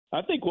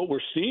I think what we're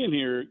seeing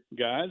here,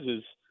 guys,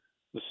 is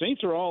the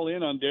Saints are all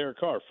in on Derek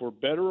Carr, for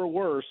better or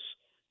worse,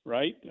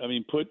 right? I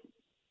mean, put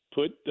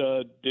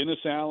Dennis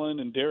Allen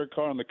and Derek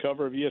Carr on the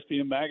cover of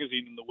ESPN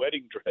magazine in the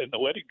wedding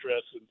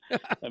dress, and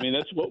I mean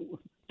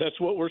that's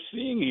what we're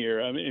seeing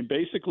here. I mean,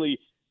 basically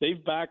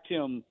they've backed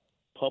him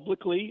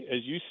publicly, as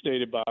you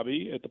stated,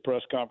 Bobby, at the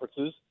press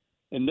conferences,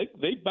 and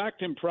they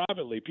backed him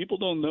privately. People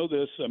don't know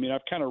this. I mean,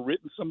 I've kind of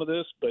written some of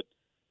this, but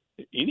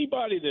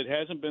anybody that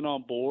hasn't been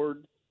on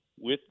board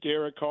with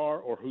Derek Carr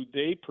or who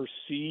they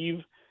perceive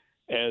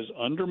as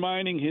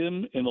undermining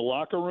him in the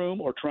locker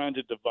room or trying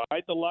to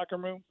divide the locker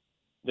room,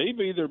 they've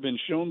either been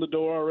shown the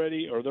door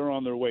already or they're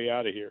on their way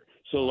out of here.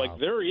 So, Wow.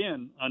 they're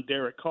in on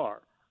Derek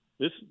Carr.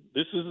 This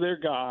is their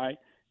guy,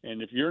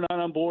 and if you're not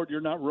on board,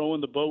 you're not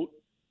rowing the boat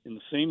in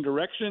the same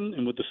direction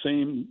and with the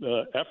same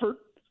effort,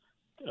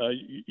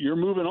 you're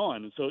moving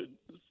on. And so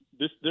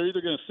they're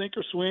either going to sink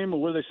or swim,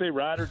 or what do they say,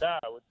 ride or die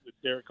with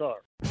Derek Carr.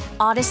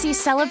 Odyssey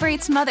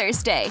celebrates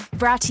Mother's Day,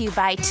 brought to you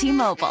by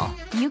T-Mobile.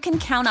 You can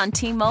count on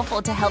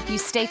T-Mobile to help you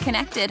stay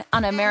connected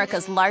on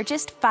America's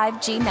largest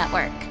 5G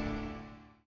network.